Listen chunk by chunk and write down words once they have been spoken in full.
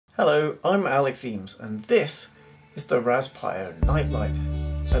Hello, I'm Alex Eames and this is the RasPiO Night Light.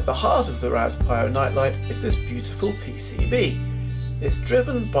 At the heart of the RasPiO Night Light is this beautiful PCB. It's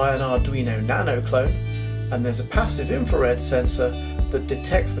driven by an Arduino Nano clone and there's a passive infrared sensor that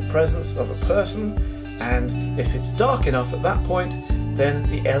detects the presence of a person, and if it's dark enough at that point then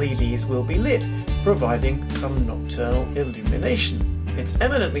the LEDs will be lit, providing some nocturnal illumination. It's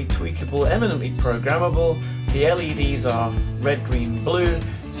eminently tweakable, eminently programmable. The LEDs are red, green, blue,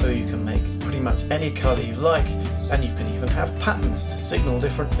 so you can make pretty much any colour you like, and you can even have patterns to signal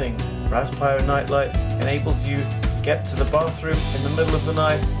different things. RasPiO Night Light enables you to get to the bathroom in the middle of the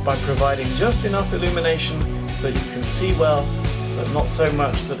night by providing just enough illumination that you can see well, but not so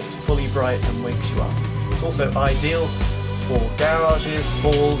much that it's fully bright and wakes you up. It's also ideal for garages,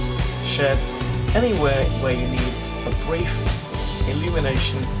 halls, sheds, anywhere where you need a brief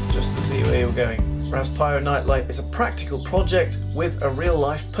illumination just to see where you're going. RasPiO Night Light is a practical project with a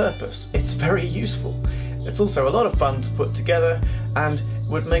real-life purpose. It's very useful. It's also a lot of fun to put together and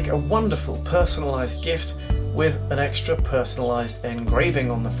would make a wonderful personalised gift with an extra personalised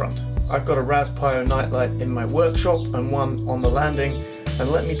engraving on the front. I've got a RasPiO Night Light in my workshop and one on the landing,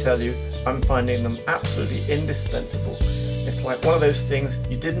 and let me tell you, I'm finding them absolutely indispensable. It's like one of those things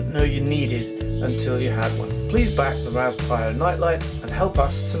you didn't know you needed until you had one. Please back the RasPiO Night Light and help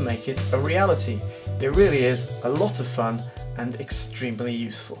us to make it a reality. It really is a lot of fun and extremely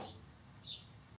useful.